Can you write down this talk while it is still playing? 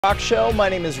Rock Show. My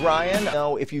name is Ryan.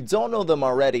 Now, if you don't know them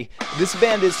already, this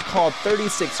band is called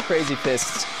 36 Crazy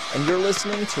Fists, and you're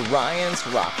listening to Ryan's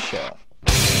Rock Show.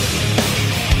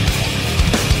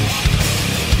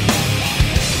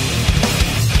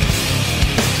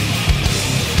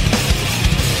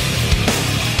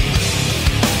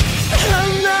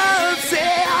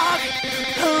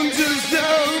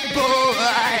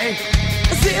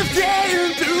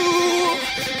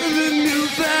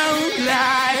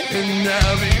 And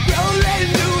I'll be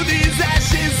rolling through these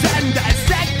ashes and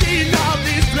dissecting all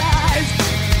these flies.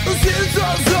 Since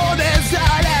those old as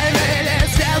I am in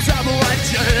cells of what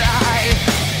you lie.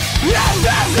 And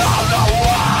there's on the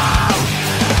wall,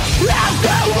 and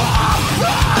the wall,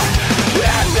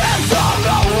 and there's on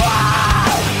the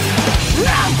wall,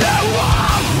 and the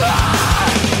wall.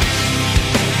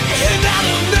 And I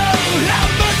don't know how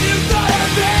much you thought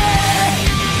of me.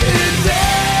 It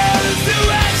turns to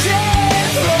ashes.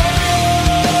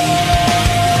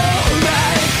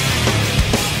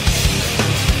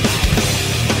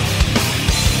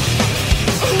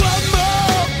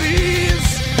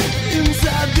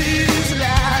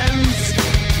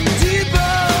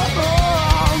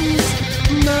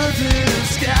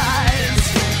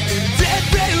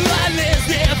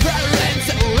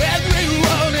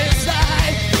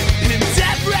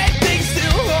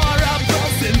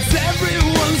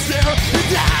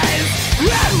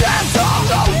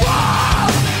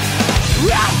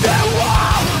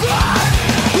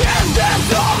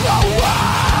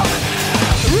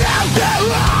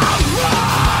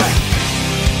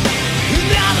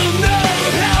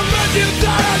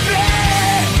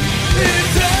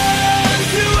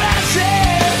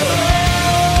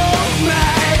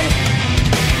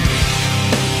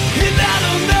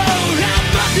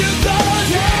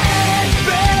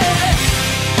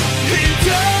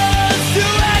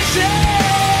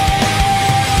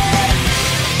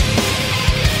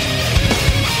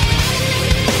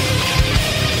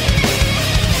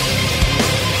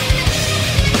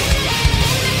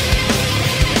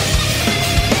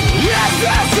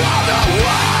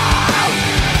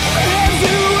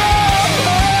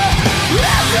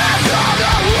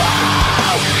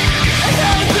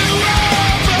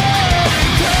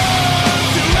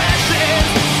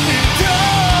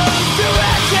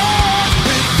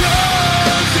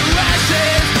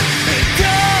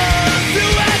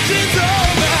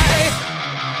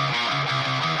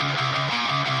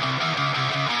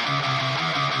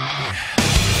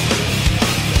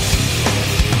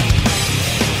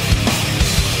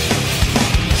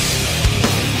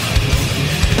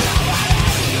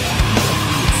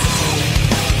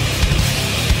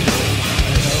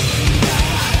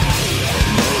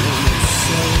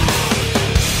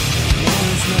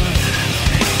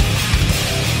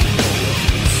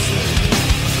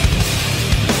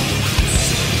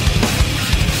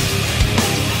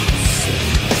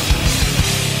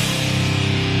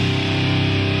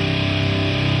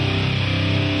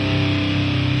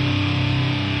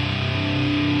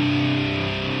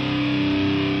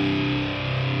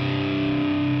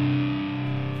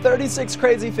 Six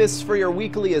Crazy Fists for your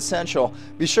weekly essential.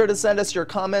 Be sure to send us your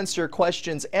comments, your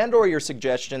questions, and or your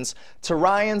suggestions to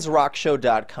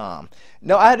ryansrockshow.com.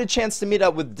 Now, I had a chance to meet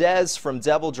up with Dez from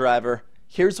DevilDriver.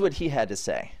 Here's what he had to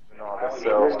say.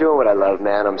 I'm just doing what I love,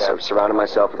 man. I'm surrounding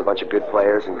myself with a bunch of good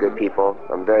players and good people.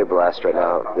 I'm very blessed right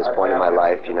now at this point in my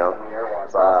life, you know.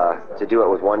 To do it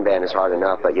with one band is hard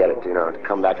enough, but yet, you know, to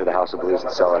come back to the House of Blues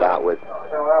and sell it out with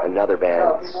another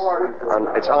band,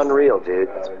 it's unreal, dude.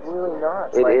 It's really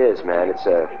not. It is, man. It's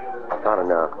I don't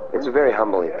know. It's a very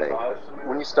humbling thing.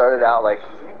 When you started out, like,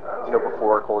 you know,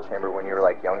 before Cold Chamber, when you were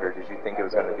like younger, did you think it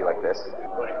was going to be like this?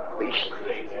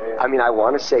 I mean, I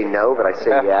want to say no, but I say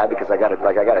yeah because I got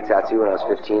a tattoo when I was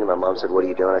 15, and my mom said, "What are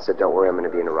you doing?" I said, "Don't worry, I'm going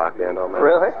to be in a rock band all night."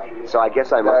 Really? So I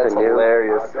guess I must have knew.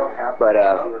 Hilarious. But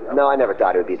no, I never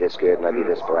thought it would be this good and I'd be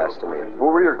this blessed. I mean,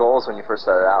 what were your goals when you first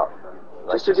started out?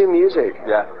 Just to do music.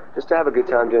 Yeah. Just to have a good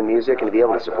time doing music and to be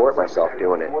able to support myself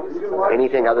doing it.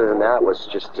 Anything other than that was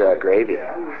just gravy.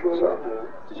 So.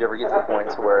 Did you ever get to the point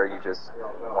to where you just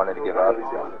wanted to give up in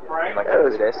like it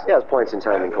was, 3 days? Yeah, it was points in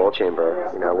time in Cold Chamber.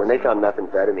 You know, when they found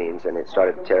methamphetamines and it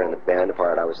started tearing the band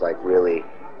apart, I was like, really,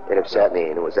 it upset me.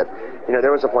 And it was that, you know,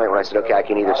 there was a point where I said, okay, I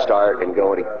can either start and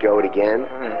go it again,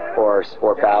 or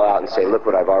bow out and say, look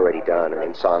what I've already done. I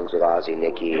mean, songs with Ozzy,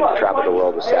 Nicky, Travel the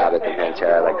World with Sabbath and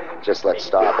Pantera, like, just let's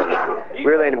stop. And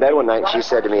we were laying in bed one night and she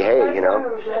said to me, hey, you know,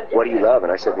 what do you love?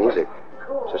 And I said, music.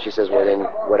 So she says, well then,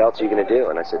 what else are you going to do?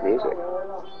 And I said, music.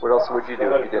 What else would you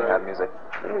do if you didn't have music?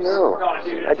 I don't know.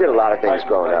 I did a lot of things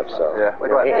growing up, so Yeah. you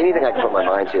know, anything I could put my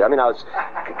mind to. I mean, I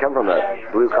come from a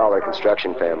blue-collar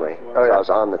construction family, Oh, so yeah. I was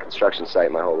on the construction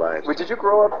site my whole life. Wait, did you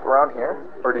grow up around here?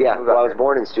 Or did Yeah, you move well, out I was here?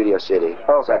 born in Studio City,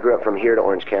 Oh, so I okay. grew up from here to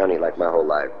Orange County like my whole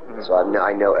life. So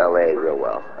I know LA real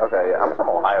well. Okay, yeah. I'm from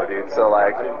Ohio, dude. So,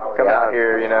 like, come Yeah, out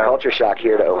here, you know. Culture shock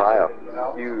here to Ohio.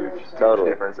 Huge Totally.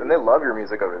 difference. And they love your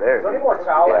music over there, dude.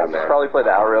 Yeah, You man. probably played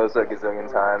the Outrose a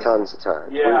gazillion times. Tons of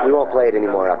times. We won't play it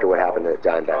anymore after what happened at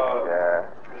Dimebag. Yeah.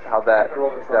 How'd that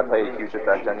played a huge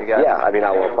effect on you guys? Yeah, I mean,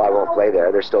 I won't play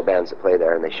there. There's still bands that play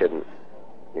there, and they shouldn't.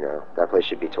 You know, that place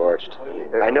should be torched.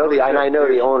 I know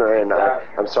the owner, and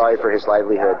I'm sorry for his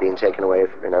livelihood being taken away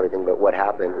and everything. But what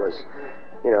happened was,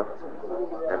 you know,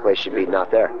 that place should be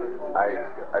not there.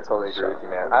 I totally agree with you,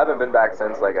 man. I haven't been back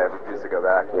since, like, I refused to go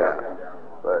back. Yeah.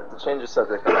 But to change the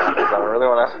subject, because I don't really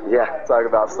want to Yeah. talk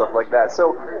about stuff like that.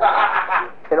 So,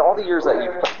 in all the years that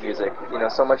you've played music, you know,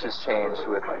 so much has changed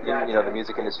with, you know, the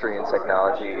music industry and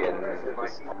technology, and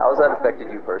how has that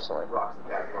affected you personally? Well,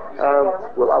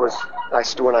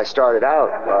 when I started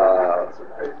out,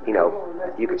 you know,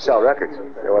 you could sell records.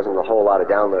 There wasn't a whole lot of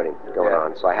downloading going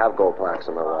on, so I have gold plaques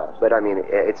on my wall. But I mean,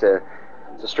 it's a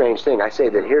strange thing. I say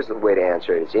that here's the way to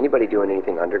answer it: is anybody doing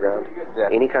anything underground, Yeah.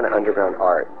 any kind of underground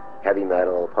art, heavy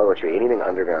metal, poetry, anything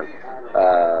underground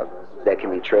that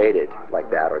can be traded like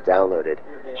that or downloaded,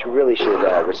 you really should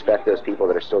respect those people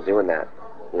that are still doing that.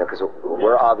 You know, because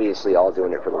we're obviously all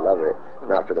doing it for the love of it,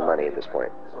 not for the money at this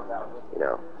point. You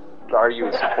know. Are you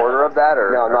a supporter of that,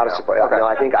 or No, I'm not a supporter. Okay. No,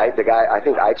 I think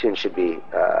iTunes should be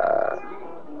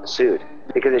sued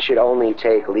because it should only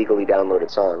take legally downloaded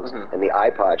songs, and the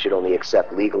iPod should only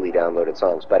accept legally downloaded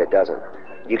songs, but it doesn't.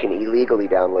 You can illegally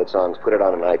download songs, put it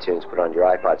on an iTunes, put it on your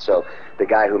iPod. So the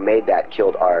guy who made that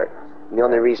killed art. And the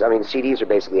only reason, I mean, CDs are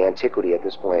basically antiquity at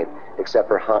this point, except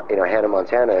for Hannah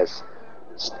Montana is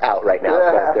out right now.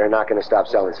 Yeah. But they're not going to stop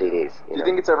selling CDs. Do you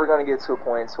think it's ever going to get to a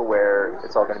point to where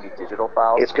it's all going to be digital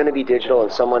files? It's going to be digital,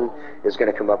 and someone is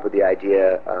going to come up with the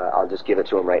idea. I'll just give it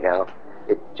to them right now.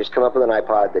 Just come up with an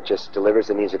iPod that just delivers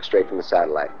the music straight from the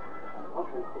satellite.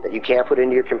 That you can't put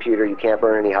into your computer, you can't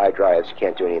burn any hard drives, you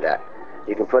can't do any of that.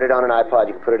 You can put it on an iPod,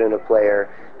 you can put it in a player,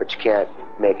 but you can't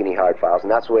make any hard files, and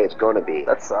that's the way it's going to be.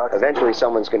 That sucks. Eventually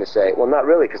someone's going to say, well, not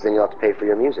really, because then you'll have to pay for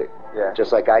your music. Yeah.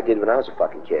 Just like I did when I was a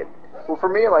fucking kid. Well, for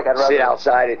me, like, I'd rather... Sit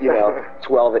outside at,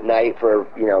 12 at night for,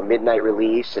 midnight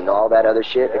release and all that other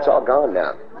shit. It's all gone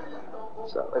now.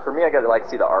 So. Like, for me, I gotta, like,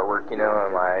 see the artwork, and,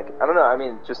 like, I don't know, I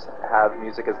mean, just have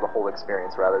music as the whole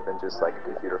experience rather than just, like, a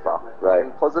computer file. Right.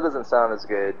 And plus, it doesn't sound as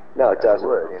good. No, it doesn't.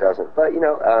 would, It doesn't. But, you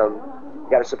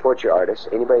got to support your artists.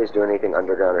 Anybody who's doing anything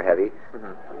underground or heavy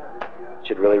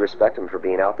should really respect them for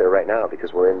being out there right now,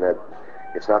 because we're in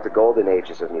it's not the golden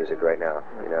ages of music right now,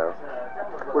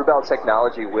 What about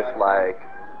technology with, like,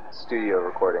 studio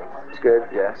recording? It's good.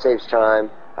 Yeah. Saves time.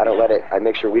 I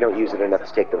make sure we don't use it enough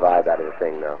to take the vibe out of the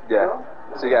thing, though. Yeah.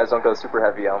 So you guys don't go super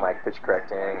heavy on, like, pitch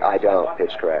correcting? I don't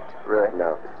pitch correct. Really?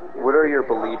 No. What are your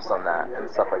beliefs on that and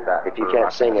stuff like that? If you for can't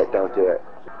rock sing bands? it, don't do it.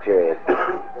 Period.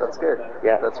 That's good.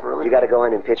 Yeah. That's really You got to go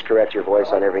in and pitch correct your voice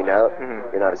on every note.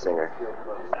 Mhm. You're not a singer.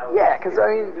 Yeah, because, I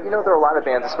mean, there are a lot of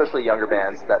bands, especially younger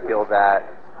bands, that feel that,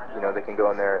 they can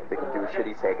go in there, they can do a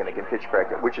shitty take, and they can pitch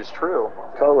correct it, which is true,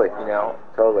 Totally.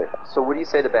 Totally. So what do you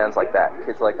say to bands like that,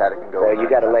 kids like that can go in You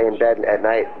there? got to lay in bed at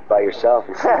night by yourself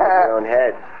and sing in your own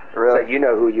head. Really? So you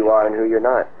know who you are and who you're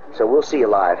not. So we'll see you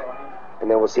live, and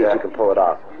then we'll see if Yeah. you can pull it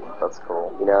off. That's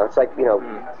cool. It's like,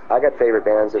 I got favorite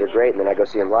bands that are great, and then I go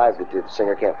see them live, but the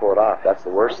singer can't pull it off. That's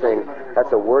the worst thing. That's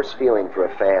the worst feeling for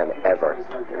a fan ever.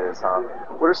 It is, huh?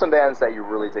 What are some bands that you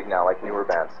really dig now, like newer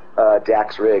bands?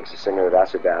 Dax Riggs, the singer of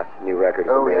Acerbath, new record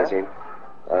is Oh, yeah? amazing.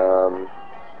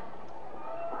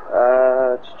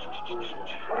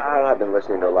 I've been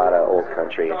listening to a lot of old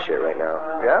country and shit right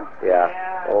now. Yeah?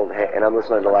 Yeah, and I'm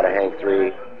listening to a lot of Hank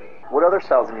 3. What other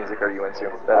styles of music are you into?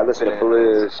 I listen to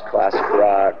blues, classic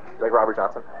rock. Like Robert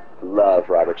Johnson? Love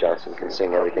Robert Johnson. Can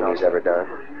sing everything he's ever done.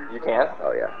 You can?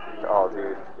 Oh yeah. Oh,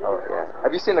 dude. Oh, Yeah.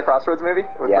 Have you seen the Crossroads movie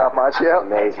with Yeah. Ralph Macchio?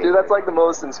 Amazing. Dude, that's like the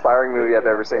most inspiring movie I've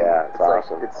ever seen. Yeah, it's like,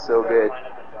 awesome. it's so good.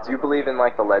 Do you believe in,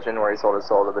 like, the legend where he sold his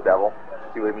soul to the devil?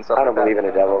 Do you believe in stuff I don't like believe that? in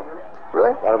a devil.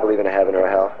 Really? I don't believe in a heaven or a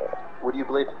hell. What do you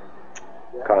believe?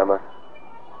 Karma.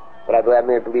 But I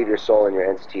believe your soul and your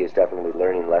entity is definitely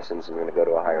learning lessons and going to go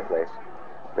to a higher place.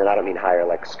 And I don't mean higher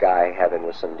like sky, heaven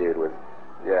with some dude with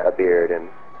Yeah. a beard and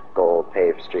gold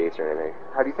paved streets or anything.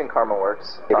 How do you think karma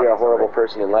works? If you're a horrible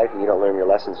person in life and you don't learn your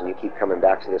lessons and you keep coming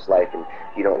back to this life and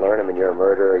you don't learn them and you're a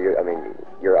murderer,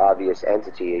 your obvious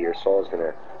entity, your soul is going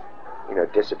to,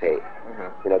 dissipate.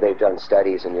 They've done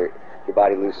studies, and your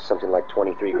body loses something like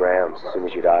 23 grams as soon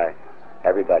as you die.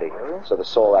 Everybody. So the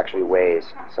soul actually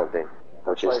weighs something,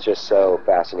 which is just so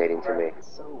fascinating to me.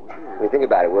 When you think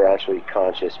about it, we're actually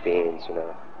conscious beings,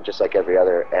 just like every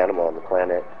other animal on the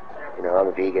planet. I'm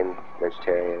a vegan,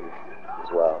 vegetarian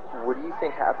as well. What do you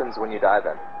think happens when you die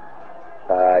then?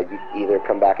 You either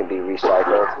come back and be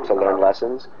recycled to learn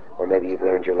lessons, or maybe you've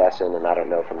learned your lesson and I don't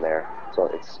know from there. So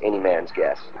it's any man's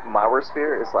guess. My worst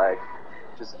fear is like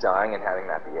just dying and having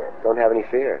that be it. Don't have any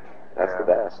fear. That's the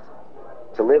best.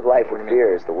 To live life with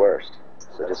fear is the worst.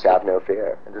 So just have no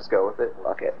fear. And just go with it?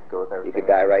 Fuck it. Go with everything. You could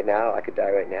die right now. I could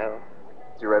die right now.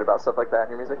 Do you write about stuff like that in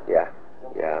your music? Yeah.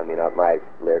 I mean, my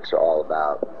lyrics are all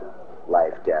about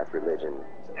life, death, religion,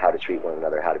 how to treat one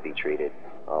another, how to be treated,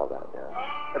 all that,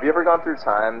 Have you ever gone through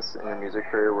times in your music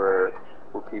career where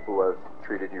people have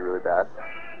treated you really bad?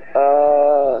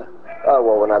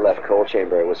 Well, when I left Coal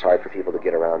Chamber, it was hard for people to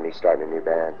get around me starting a new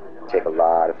band. Take a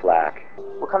lot of flack.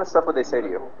 What kind of stuff would they say to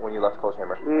you when you left Coal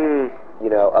Chamber?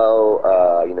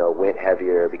 Went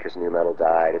heavier because nu metal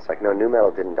died. It's like, no, nu metal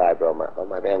didn't die, bro.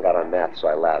 My band got on meth, so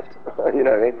I left. You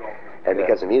know what I mean? And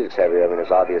because the music's heavier, I mean,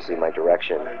 it's obviously my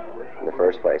direction in the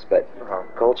first place. But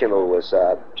Coal Chamber was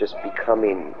just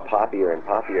becoming poppier and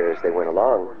poppier as they went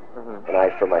along.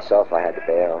 And for myself, I had to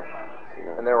bail.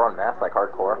 And they were on meth, like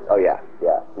hardcore? Oh, yeah.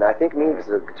 And I think because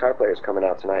the guitar player's coming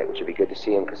out tonight, which would be good to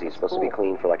see him because he's supposed to be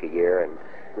clean for like a year. And,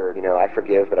 I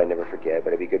forgive, but I never forget.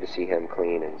 But it'd be good to see him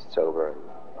clean and sober and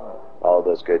all of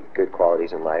those good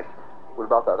qualities in life. What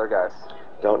about the other guys?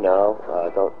 Don't know.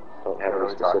 Don't have any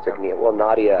specific need. Well,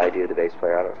 Nadia, I do, the bass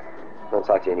player. I don't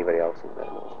talk to anybody else in the band.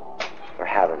 Or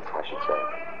haven't, I should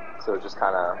say. So it just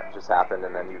kind of happened,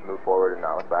 and then you've moved forward and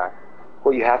not look back?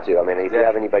 Well, you have to. I mean, if you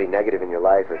have anybody negative in your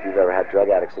life, or if you've ever had drug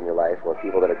addicts in your life, or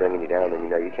people that are bringing you down, then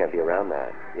you can't be around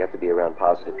that. You have to be around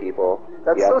positive people.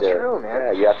 That's so true, man.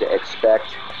 Yeah, you have to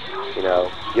expect,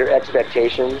 your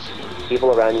expectations.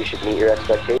 People around you should meet your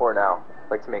expectations. Or now,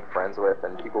 like to make friends with,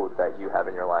 and people that you have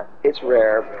in your life. It's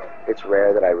rare. It's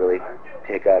rare that I really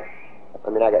pick up. I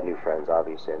mean, I got new friends,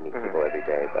 obviously. I meet people every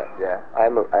day, but I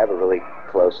have a really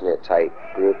close-knit, tight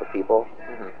group of people,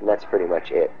 and that's pretty much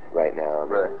it right now.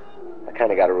 Really? I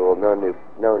kind of got a rule: no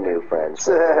new friends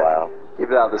for a while. Keep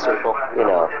it out of the circle.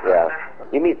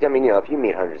 You meet. I mean, if you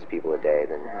meet hundreds of people a day,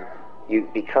 then you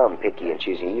become picky and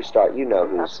choosy. You start.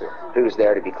 Who's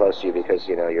there to be close to you because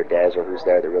you're Des, or who's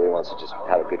there that really wants to just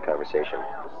have a good conversation.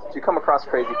 Do you come across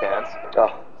crazy fans? Oh.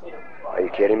 Are you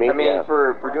kidding me? I mean,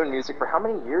 for doing music for how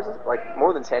many years? Like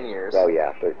more than 10 years. Oh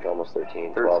yeah, almost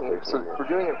 13, 12, 13. So for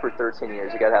doing it for 13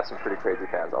 years, you gotta have some pretty crazy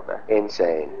fans out there.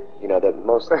 Insane. The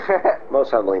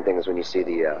most humbling thing is when you see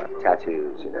the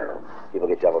tattoos. People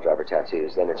get DevilDriver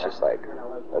tattoos. Then it's just like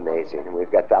amazing. And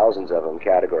we've got thousands of them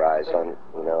categorized on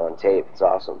on tape. It's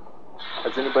awesome.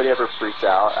 Has anybody ever freaked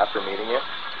out after meeting you?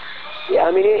 Yeah,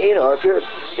 I mean,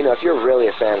 if you're really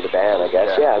a fan of the band, I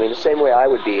guess. Yeah, I mean, the same way I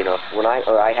would be,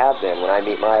 I have been when I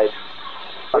meet my.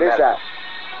 What is that?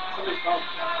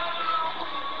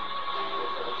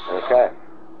 Okay.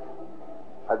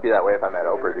 I'd be that way if I met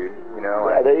Oprah, dude.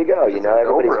 Yeah, there you go.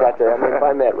 Everybody's got their. I mean, if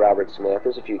I met Robert Smith,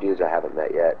 there's a few dudes I haven't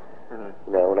met yet.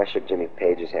 When I shook Jimmy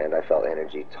Page's hand, I felt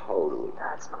energy totally.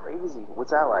 That's crazy.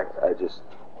 What's that like?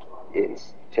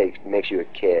 It makes you a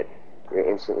kid. You're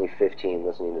instantly 15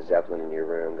 listening to Zeppelin in your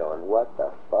room going, what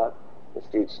the fuck? This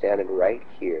dude's standing right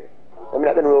here. I mean,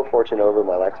 I've been real fortunate over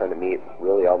my lifetime to meet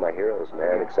really all my heroes,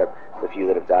 man, except the few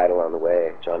that have died along the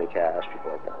way. Johnny Cash, people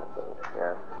like that.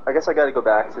 Yeah. I guess I got to go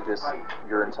back to just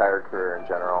your entire career in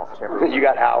general. You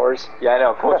got hours? Yeah, I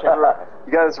know. Cool Chamber.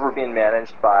 You guys were being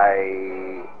managed by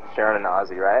Sharon and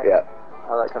Ozzy, right? Yeah.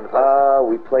 How'd that come to pass?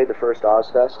 We played the first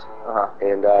Ozfest,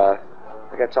 and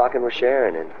I got talking with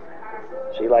Sharon, and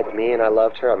she liked me, and I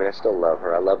loved her. I mean, I still love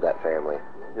her. I love that family.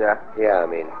 Yeah? Yeah, I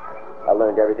mean, I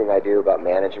learned everything I do about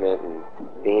management and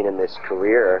being in this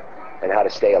career and how to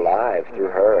stay alive through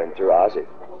her and through Ozzy.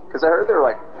 Because I heard they're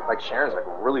like Sharon's like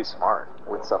really smart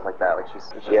with stuff like that. Like she's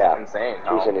insane.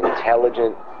 She's an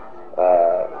intelligent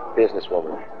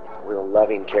businesswoman with a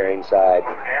loving, caring side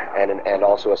and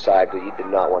also a side that you did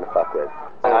not want to fuck with.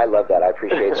 And I love that. I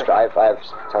appreciate. I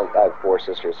have 4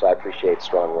 sisters, so I appreciate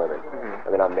strong women. I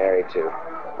mean, I'm married to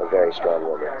a very strong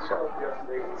woman.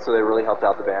 So they really helped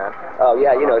out the band. Oh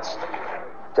yeah, it's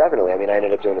definitely. I mean, I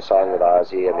ended up doing a song with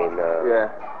Ozzy. I mean,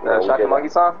 the Shaka Monkey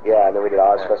song. Yeah, and then we did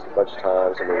Ozfest a bunch of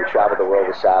times. I mean, we traveled the world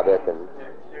with Sabbath and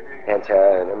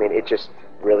Pantera, and I mean, it just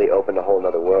really opened a whole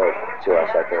other world to us,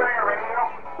 I think.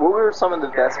 What were some of the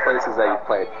best places that you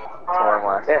played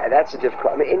touring-wise? Yeah, that's a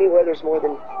difficult. I mean, anywhere there's more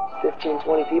than 15,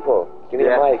 20 people. Give me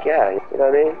Yeah. a mic, yeah. You know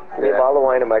what I mean? Give me a Yeah. bottle of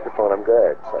wine and a microphone, I'm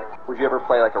good. So, Would you ever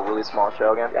play like a really small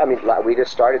show again? I mean, we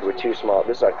just started with two small,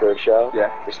 this is our third show. Yeah.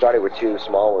 We started with two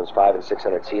small ones, 500 and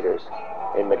 600 seaters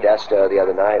in Modesto the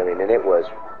other night. I mean, and it was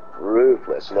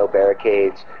ruthless. No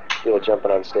barricades, people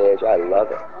jumping on stage. I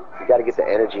love it. You got to get the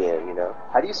energy in, you know?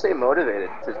 How do you stay motivated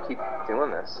to keep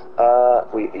doing this?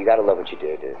 You got to love what you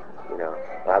do, dude. You know,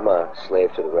 I'm a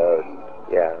slave to the road.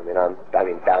 Yeah, I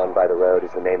mean, Bound by the Road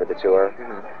is the name of the tour.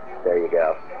 Mm-hmm. There you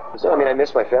go. So, I mean, I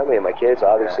miss my family and my kids,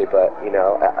 obviously, but, you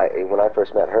know, when I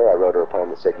first met her, I wrote her a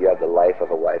poem that said, "You have the life of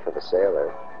a wife of a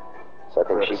sailor." So I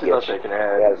think she She's gets not shaking her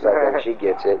head. Yeah, so I think she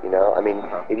gets it, you know. I mean,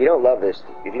 if you don't love this,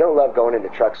 if you don't love going into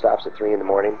truck stops at 3 in the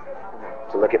morning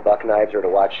to look at buck knives or to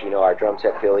watch, you know, our drum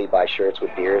set Philly buy shirts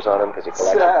with deers on them because he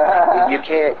collects them, you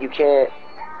can't,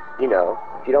 you know,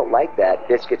 if you don't like that,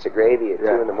 biscuits of gravy at 2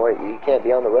 in the morning, you can't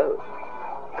be on the road.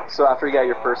 So after you got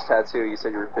your first tattoo, you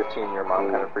said you were 15, your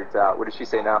mom kind of freaked out. What did she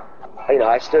say now? You know,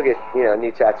 I still get, you know,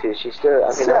 new tattoos. She still,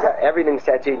 I mean, everything's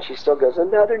tattooed, and she still goes,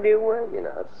 "Another new one," you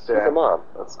know. She's a mom.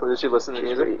 That's cool. Did she listen to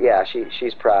music? Yeah,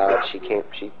 she's proud. She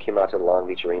came out to the Long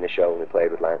Beach Arena show when we played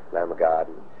with Lamb of God.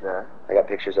 And Yeah. I got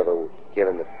pictures of her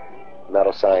giving the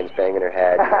metal signs, banging her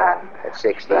head at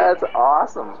 60. That's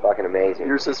awesome. It's fucking amazing.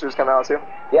 Your sisters come out too?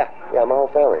 Yeah, my whole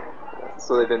family.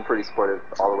 So they've been pretty supportive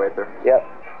all the way through. Yep.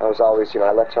 I was always, you know,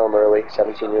 I left home early,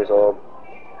 17 years old,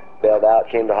 bailed out,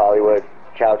 came to Hollywood,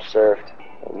 couch surfed.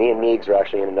 Me and Meegs were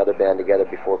actually in another band together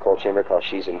before Cold Chamber called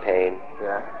She's in Pain.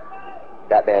 Yeah.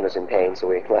 That band was in pain, so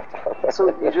we left home.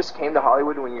 So you just came to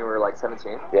Hollywood when you were like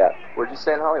 17? Yeah. Where'd you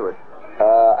stay in Hollywood?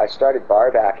 I started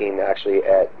bar backing actually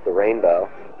at the Rainbow.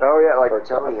 Oh yeah, like Or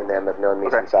Tony and them have known me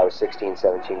since I was 16,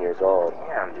 17 years old.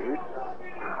 damn, dude.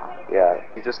 Yeah.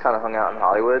 You just kind of hung out in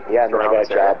Hollywood? Yeah, and then I around got a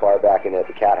this area? job bar backing at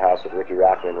the Cat House with Ricky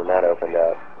Rackman when that opened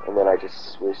up. And then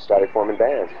we started forming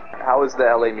bands. How has the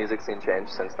LA music scene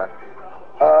changed since then?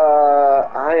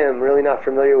 I am really not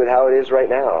familiar with how it is right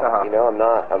now. Uh-huh. You know,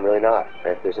 I'm really not.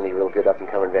 If there's any real good up and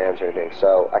coming bands or anything,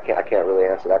 so I can't really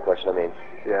answer that question. I mean,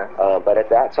 Yeah. but at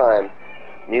that time,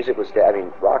 music was dead. I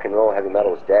mean, rock and roll, heavy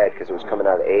metal was dead because it was coming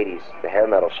out of the '80s, the hair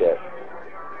metal shit.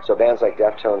 So bands like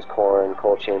Deftones, Korn,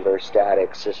 Cold Chamber,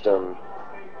 Static, System.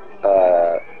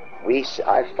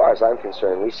 As far as I'm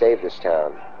concerned, we saved this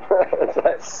town.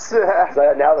 So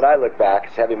now that I look back,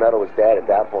 heavy metal was dead at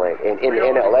that point in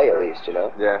LA at least, you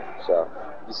know. Yeah. So.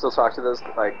 You still talk to those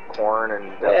like Korn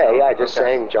and Yeah. I just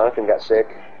sang. Jonathan got sick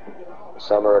a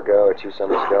summer ago or 2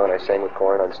 summers ago, and I sang with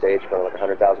Korn on stage in front of like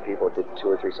 100,000 people. Did 2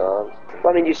 or 3 songs.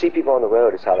 Well, I mean, you see people on the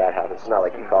road. Is how that happens. It's not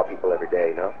like you call people every day,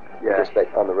 you know. Yeah. Just like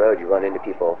on the road, you run into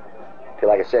people.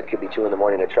 Like I said, it could be 2 in the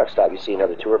morning at a truck stop. You see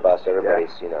another tour bus.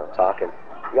 Everybody's you know talking.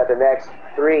 You got the next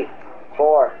 3,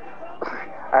 4.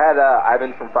 I had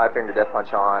Ivan from Five Finger Death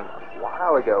Punch on a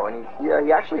while ago, and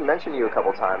he actually mentioned you a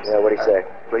couple times. Yeah, what'd he say?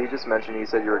 But he just mentioned you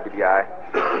said you were a good guy.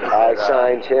 I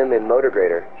signed him in Motor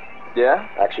Grader. Yeah?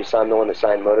 Actually, so I'm the one that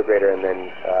signed Motor Grader and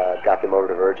then got them over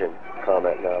to Virgin.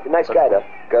 Comment. No, nice guy though.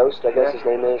 Ghost, I guess his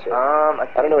name is. Or, I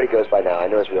don't know what he goes by now. I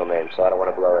know his real name, so I don't want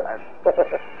to blow it.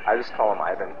 I just call him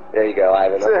Ivan. There you go,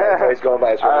 Ivan. Okay. So he's going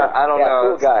by his real name. I don't know.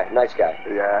 Cool guy, nice guy.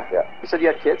 Yeah. Yeah. You said you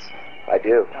had kids? I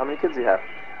do. How many kids do you have?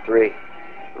 3.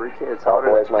 3 kids. How Oh old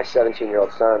are boys, my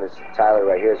 17-year-old son is Tyler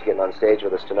right here. Is getting on stage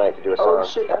with us tonight to do a song. Oh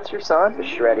shit, that's your son? The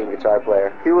shredding guitar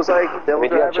player. He was like I mean,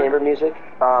 do you have DevilDriver? chamber music?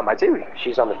 I do.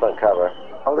 She's on the front cover.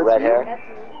 Oh, The that's red you? hair.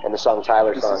 And the song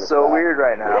Tyler This song is so weird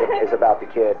right now. is about the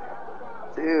kid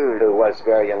Dude, who was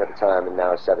very young at the time and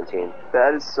now is 17.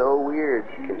 that is so weird.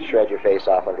 Can shred your face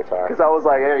off on guitar. Because I was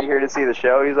like, hey, are you here to see the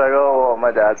show? He's like, oh, well,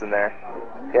 my dad's in there.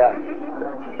 Yeah.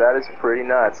 That is pretty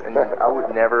nuts, and I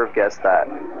would never have guessed that.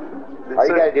 All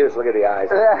you gotta do is look at the eyes.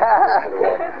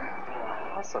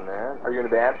 Awesome, man. Are you in a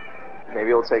band? Maybe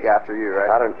he'll take after you, right?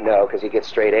 I don't know, because he gets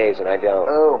straight A's and I don't.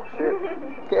 Oh, shit.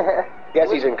 Yeah.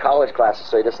 Guess he's in college classes,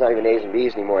 so it's not even A's and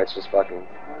B's anymore. It's just fucking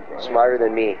smarter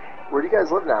than me. Where do you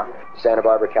guys live now? Santa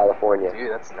Barbara, California.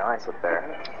 Dude, that's nice up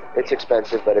there. It's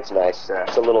expensive, but it's nice. Yeah.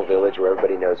 It's a little village where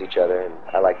everybody knows each other, and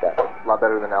I like that. A lot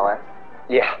better than LA.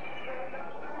 Yeah.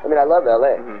 I mean, I love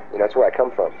LA. Mhm. You know, it's where I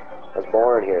come from. I was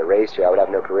born here, raised here. I would have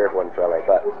no career if it wasn't for LA.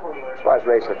 But as far as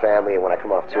raising a family, and when I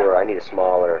come off tour, I need a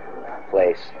smaller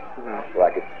place where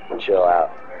I could chill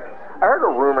out. I heard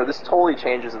a rumor, this totally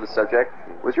changes the subject.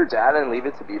 Was your dad in Leave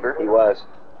It to Beaver? He was.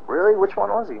 Really? Which one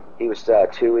was he? He was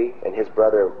Tui, and his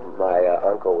brother, my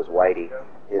uncle, was Whitey,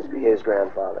 his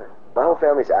grandfather. My whole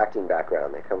family's acting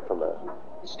background. They come from a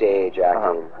stage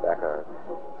acting background.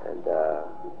 And,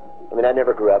 I mean, I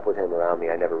never grew up with him around me.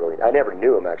 I never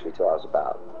knew him, actually, till I was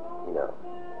about,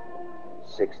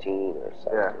 16 or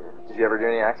 17. Yeah. Did you ever do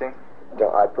any acting?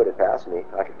 I'd put it past me.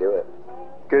 I could do it.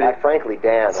 Good. Frankly,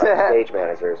 Dan, our stage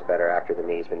manager, is a better actor than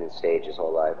me. He's been in stage his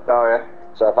whole life. Oh, yeah?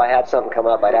 So if I had something come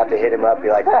up, I'd have to hit him up and be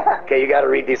like, okay, you got to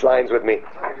read these lines with me.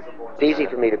 It's easy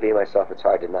for me to be myself. It's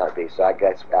hard to not be. So I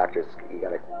guess actors, you got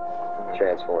to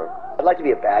transform. I'd like to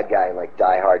be a bad guy in like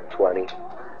Die Hard 20.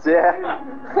 Yeah.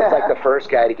 It's like the first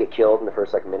guy to get killed in the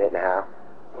first like minute and a half.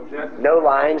 No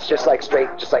lines, just like straight,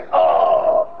 just like,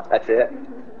 oh, that's it.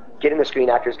 Get in the Screen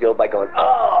Actors Guild by going,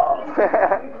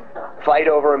 oh. Fight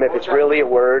over him if it's really a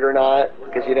word or not,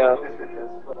 because you know.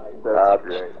 That's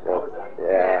great.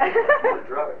 Yeah.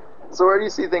 So where do you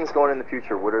see things going in the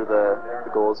future? What are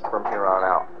the goals from here on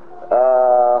out?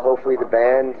 Hopefully the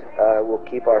band will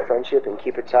keep our friendship and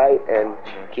keep it tight and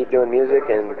keep doing music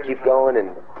and keep going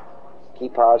and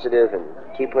keep positive and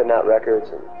keep putting out records.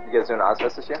 And You guys doing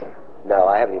Ozfest this year? no,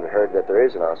 I haven't even heard that there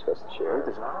is an Ozfest this year.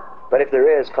 But if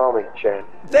there is, call me, Sharon.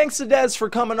 Thanks to Des for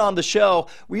coming on the show.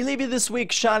 We leave you this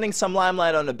week shining some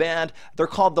limelight on a band. They're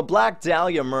called the Black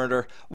Dahlia Murder.